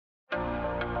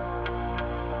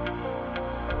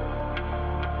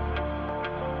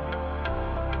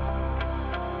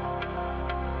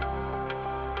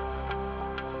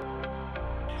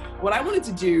What I wanted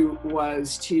to do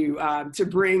was to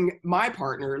bring my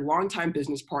partner, longtime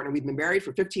business partner. We've been married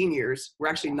for 15 years. We're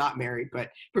actually not married,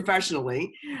 but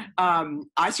professionally.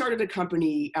 I started a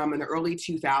company in the early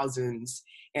 2000s,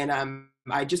 and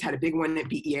I just had a big one at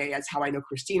BEA. That's how I know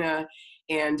Christina.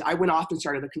 And I went off and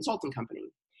started a consulting company.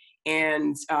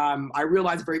 And I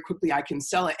realized very quickly I can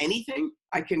sell at anything.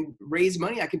 I can raise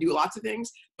money. I can do lots of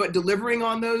things. But delivering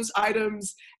on those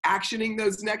items, actioning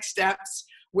those next steps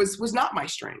was not my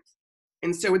strength.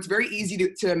 And so it's very easy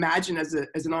to imagine as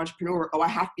an entrepreneur, oh, I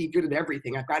have to be good at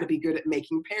everything. I've got to be good at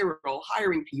making payroll,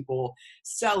 hiring people,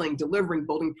 selling, delivering,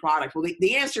 building product. Well,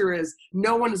 the answer is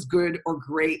no one is good or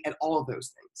great at all of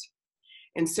those things.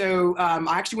 And so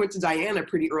I actually went to Diana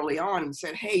pretty early on and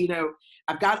said, hey,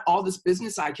 I've got all this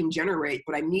business I can generate,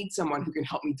 but I need someone who can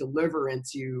help me deliver and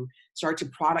to start to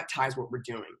productize what we're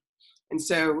doing. And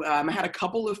so I had a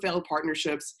couple of failed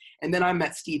partnerships, and then I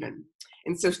met Stephen.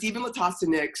 And so Stephen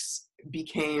Latassa-Nix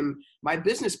became my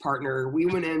business partner. We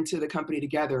went into the company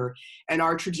together, and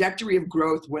our trajectory of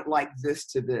growth went like this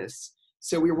to this.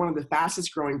 So we were one of the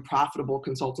fastest growing profitable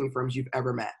consulting firms you've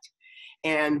ever met.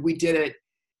 And we did it,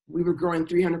 we were growing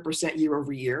 300% year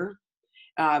over year.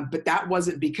 But that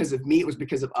wasn't because of me, it was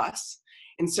because of us.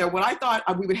 And so what I thought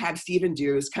we would have Stephen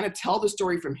do is kind of tell the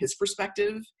story from his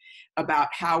perspective about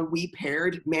how we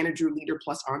paired manager, leader,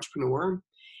 plus entrepreneur,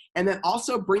 and then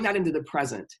also bring that into the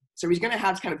present. So he's going to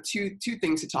have kind of two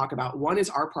things to talk about. One is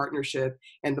our partnership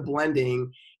and the blending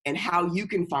and how you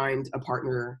can find a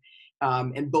partner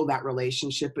and build that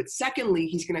relationship. But secondly,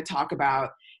 he's going to talk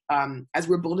about, as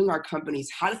we're building our companies,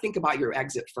 how to think about your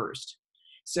exit first.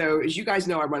 So as you guys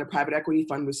know, I run a private equity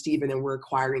fund with Stephen, and we're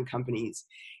acquiring companies.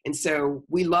 And so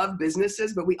we love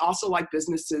businesses, but we also like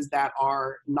businesses that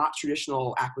are not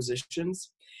traditional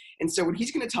acquisitions. And so what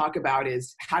he's going to talk about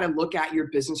is how to look at your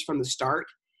business from the start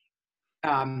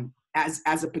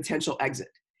as a potential exit,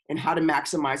 and how to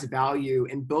maximize value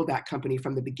and build that company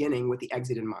from the beginning with the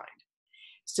exit in mind.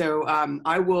 So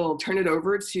I will turn it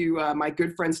over to my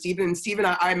good friend, Stephen. Stephen,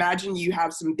 I imagine you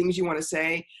have some things you want to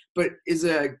say, but is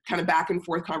a kind of back and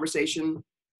forth conversation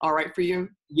all right for you?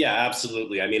 Yeah,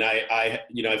 absolutely. I mean,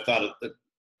 I've thought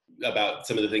about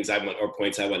some of the things I want or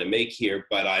points I want to make here,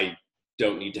 but I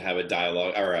don't need to have a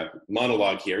dialogue or a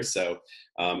monologue here. So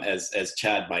as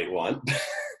Chad might want.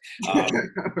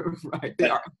 Right.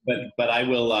 But I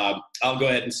will, I'll go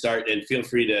ahead and start, and feel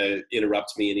free to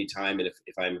interrupt me anytime. And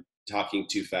if I'm talking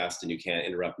too fast and you can't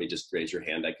interrupt me, just raise your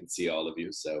hand. I can see all of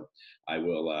you. So I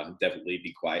will definitely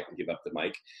be quiet and give up the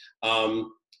mic.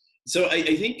 So I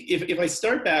think if I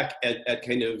start back at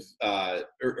kind of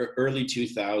early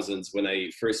 2000s when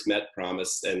I first met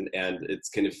Promise, and it's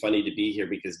kind of funny to be here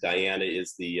because Diana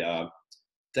is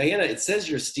Diana, it says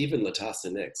you're Stephen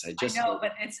Latassa-Nix. I know,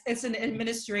 but it's an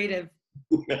administrative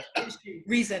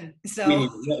reason. So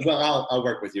well, I'll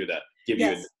work with you to give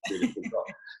you administrative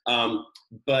control.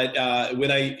 But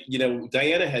when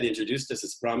Diana had introduced us,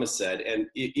 as Promise said, and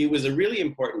it was a really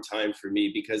important time for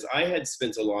me because I had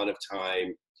spent a lot of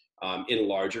time in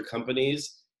larger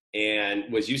companies and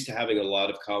was used to having a lot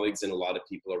of colleagues and a lot of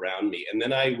people around me. And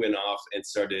then I went off and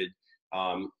started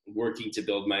working to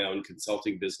build my own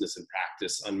consulting business and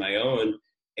practice on my own.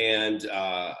 And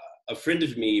a friend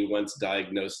of me once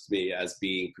diagnosed me as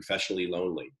being professionally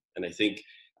lonely. And I think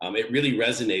it really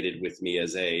resonated with me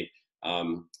as a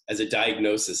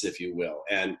diagnosis, if you will.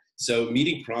 And so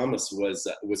meeting Promise was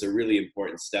a really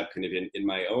important step kind of in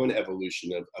my own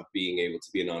evolution of being able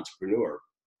to be an entrepreneur.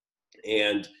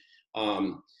 And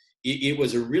it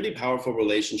was a really powerful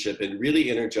relationship and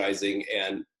really energizing.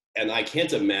 And I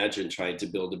can't imagine trying to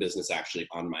build a business actually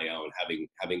on my own,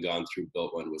 having gone through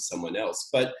built one with someone else.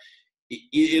 But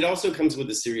it also comes with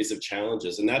a series of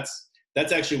challenges, and that's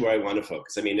actually where I want to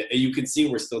focus. I mean, you can see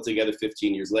we're still together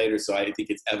 15 years later, so I think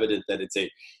it's evident that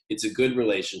it's a good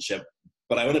relationship.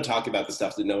 But I want to talk about the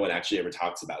stuff that no one actually ever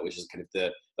talks about, which is kind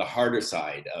of the harder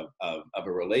side of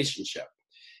a relationship.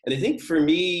 And I think for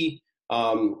me,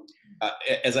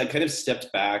 as I kind of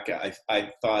stepped back,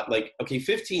 I thought, like, okay,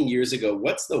 15 years ago,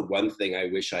 what's the one thing I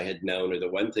wish I had known, or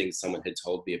the one thing someone had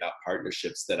told me about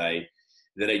partnerships that I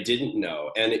didn't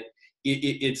know? And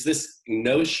it's this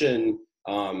notion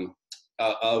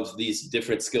of these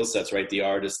different skill sets, right? The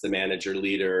artist, the manager,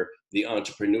 leader, the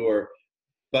entrepreneur.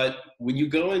 But when you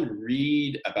go and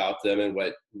read about them, and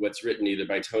what's written either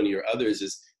by Tony or others,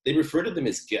 is they refer to them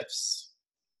as gifts.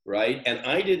 Right? And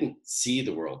I didn't see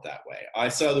the world that way. I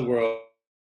saw the world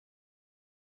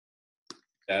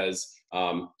as,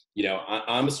 I'm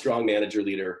a strong manager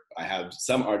leader. I have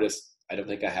some artists. I don't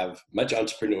think I have much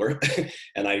entrepreneur,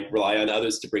 and I rely on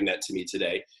others to bring that to me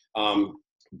today.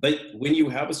 But when you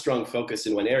have a strong focus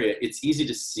in one area, it's easy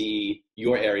to see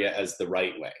your area as the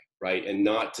right way, right? And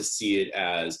not to see it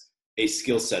as a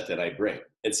skill set that I bring,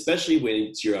 especially when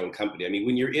it's your own company. I mean,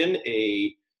 when you're in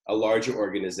a larger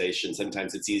organization,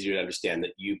 sometimes it's easier to understand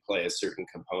that you play a certain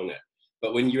component.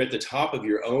 But when you're at the top of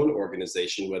your own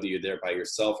organization, whether you're there by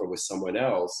yourself or with someone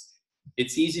else,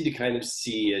 it's easy to kind of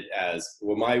see it as,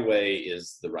 well, my way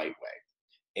is the right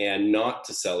way, and not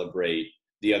to celebrate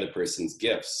the other person's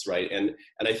gifts, right? And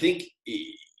I think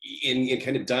in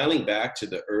kind of dialing back to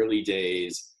the early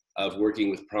days of working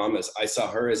with Promise, I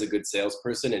saw her as a good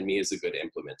salesperson and me as a good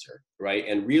implementer, right?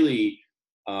 And really,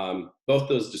 both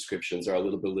those descriptions are a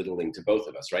little belittling to both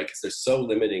of us, right? Because they're so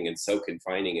limiting and so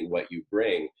confining in what you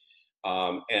bring.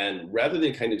 And rather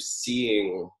than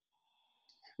seeing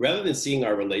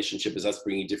our relationship as us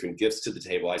bringing different gifts to the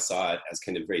table, I saw it as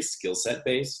kind of very skill set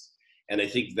based. And I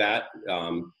think that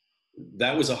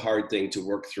that was a hard thing to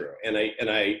work through. And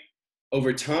I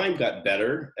over time got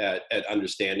better at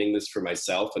understanding this for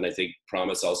myself. And I think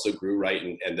Promise also grew, right?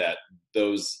 And that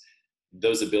those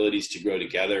abilities to grow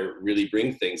together really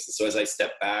bring things. And so as I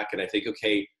step back and I think,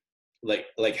 okay,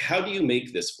 like how do you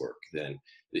make this work then?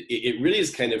 It really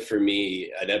is kind of, for me,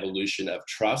 an evolution of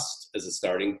trust as a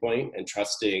starting point, and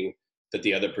trusting that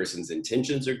the other person's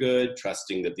intentions are good,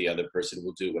 trusting that the other person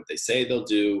will do what they say they'll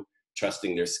do,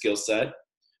 trusting their skill set.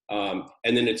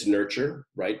 And then it's nurture,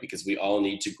 right? Because we all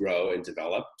need to grow and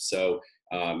develop. So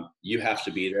you have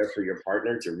to be there for your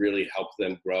partner to really help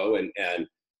them grow and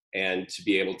to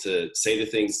be able to say the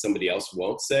things somebody else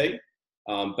won't say,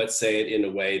 but say it in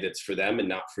a way that's for them and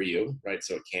not for you, right?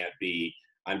 So it can't be,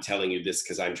 I'm telling you this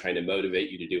because I'm trying to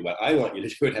motivate you to do what I want you to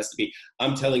do. It has to be,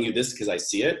 I'm telling you this because I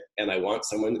see it and I want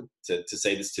someone to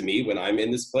say this to me when I'm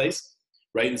in this place,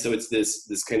 right? And so it's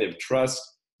this kind of trust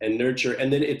and nurture,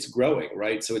 and then it's growing,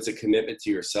 right? So it's a commitment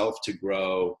to yourself to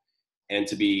grow and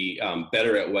to be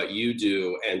better at what you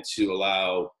do, and to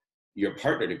allow your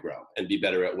partner to grow and be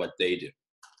better at what they do.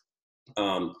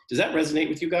 Does that resonate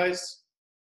with you guys?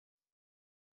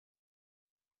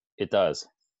 It does.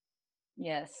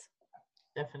 Yes.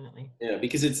 Definitely. Yeah,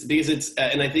 because it's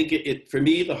and I think it for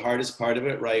me, the hardest part of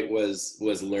it, right,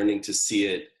 was learning to see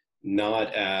it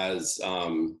not as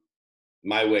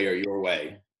my way or your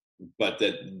way, but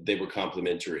that they were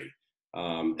complementary,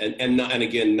 and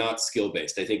again, not skill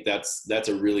based. I think that's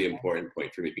a really important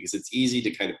point for me, because it's easy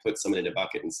to kind of put someone in a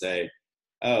bucket and say,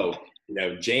 oh,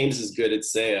 James is good at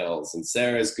sales and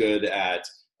Sarah's good at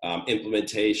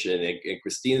implementation, and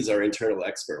Christine's our internal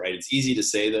expert, right? It's easy to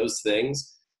say those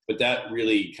things, but that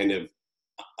really kind of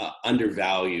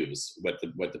undervalues what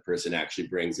the person actually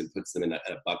brings, and puts them in a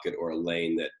bucket or a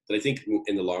lane that I think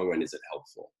in the long run isn't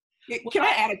helpful. Can I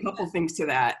add a couple things to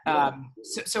that?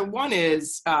 So one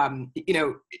is, I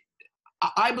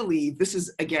believe, this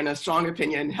is, again, a strong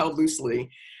opinion held loosely.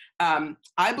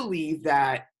 I believe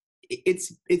that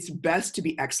it's best to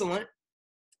be excellent.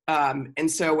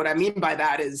 And so what I mean by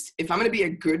that is, if I'm going to be a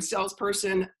good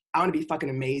salesperson, I want to be fucking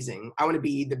amazing. I want to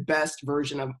be the best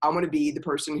version of, I want to be the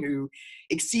person who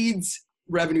exceeds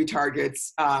revenue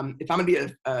targets. If I'm going to be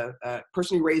a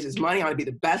person who raises money, I want to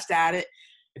be the best at it.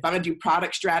 If I'm going to do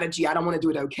product strategy, I don't want to do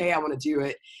it okay, I want to do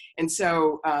it. And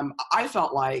so I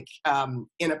felt like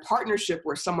in a partnership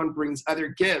where someone brings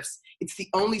other gifts, it's the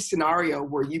only scenario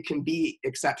where you can be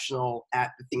exceptional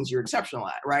at the things you're exceptional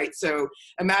at, right? So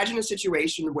imagine a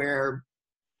situation where,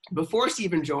 before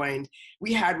Stephen joined,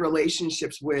 we had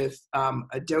relationships with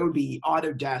Adobe,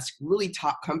 Autodesk, really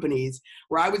top companies,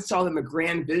 where I would sell them a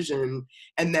grand vision,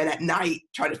 and then at night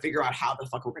try to figure out how the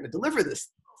fuck we're going to deliver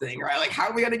this thing, right? Like, how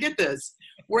are we going to get this?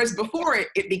 Whereas before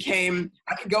it became,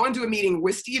 I could go into a meeting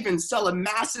with Stephen, sell a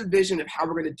massive vision of how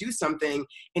we're going to do something.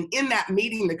 And in that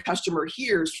meeting, the customer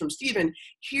hears from Stephen,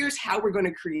 here's how we're going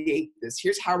to create this.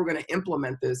 Here's how we're going to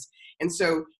implement this. And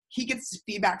so he gets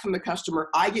feedback from the customer.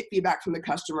 I get feedback from the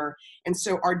customer. And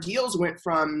so our deals went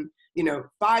from,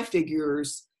 5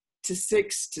 figures to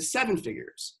 6 to 7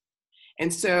 figures.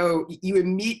 And so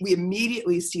we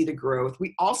immediately see the growth.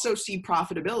 We also see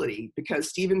profitability, because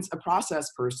Stephen's a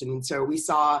process person. And so we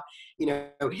saw,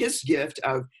 his gift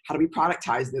of, how do we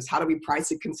productize this? How do we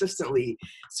price it consistently?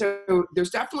 So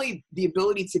there's definitely the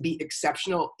ability to be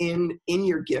exceptional in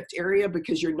your gift area,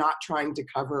 because you're not trying to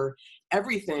cover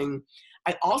everything.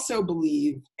 I also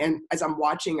believe, and as I'm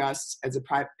watching us as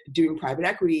doing private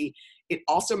equity, it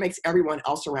also makes everyone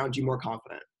else around you more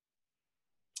confident.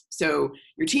 So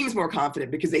your team's more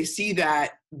confident because they see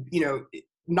that,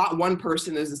 not one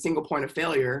person is a single point of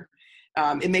failure.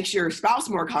 It makes your spouse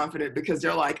more confident because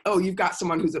they're like, oh, you've got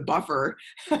someone who's a buffer,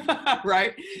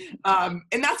 right?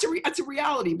 And that's a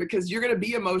reality because you're going to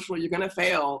be emotional. You're going to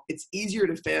fail. It's easier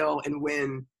to fail and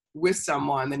win with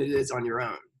someone than it is on your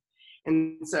own.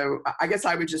 And so I guess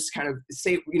I would just kind of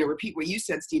say, repeat what you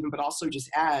said, Stephen, but also just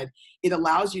add, it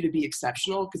allows you to be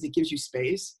exceptional because it gives you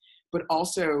space, but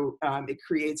also it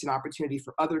creates an opportunity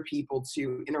for other people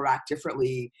to interact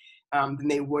differently than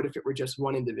they would if it were just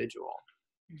one individual.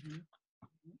 Mm-hmm.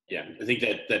 Yeah, I think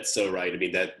that's so right. I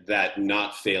mean, that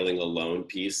not failing alone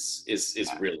piece is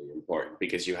really important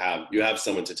because you have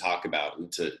someone to talk about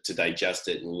and to digest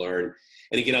it and learn.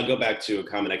 And again, I'll go back to a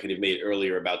comment I could have made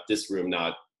earlier about this group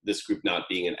not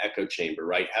being an echo chamber,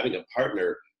 right? Having a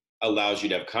partner allows you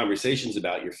to have conversations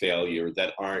about your failure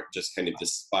that aren't just kind of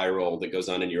this spiral that goes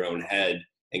on in your own head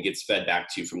and gets fed back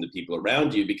to you from the people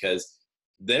around you because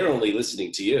they're only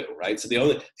listening to you, right? So the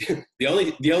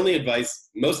only advice,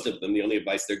 most of them, the only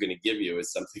advice they're going to give you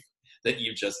is something that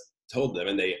you just told them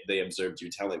and they observed you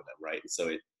telling them, right? And so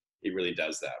it really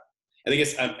does that. And I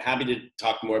guess I'm happy to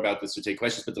talk more about this or take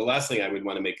questions, but the last thing I would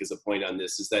want to make as a point on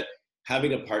this is that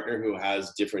having a partner who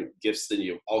has different gifts than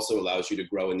you also allows you to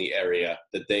grow in the area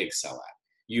that they excel at.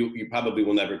 You probably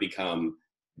will never become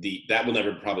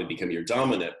probably become your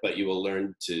dominant, but you will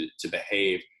learn to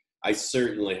behave. I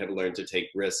certainly have learned to take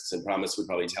risks, and Promise would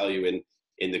probably tell you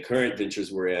in the current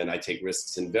ventures we're in, I take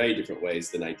risks in very different ways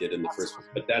than I did in the first one.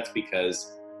 But that's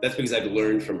because I've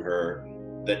learned from her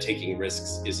that taking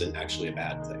risks isn't actually a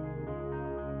bad thing.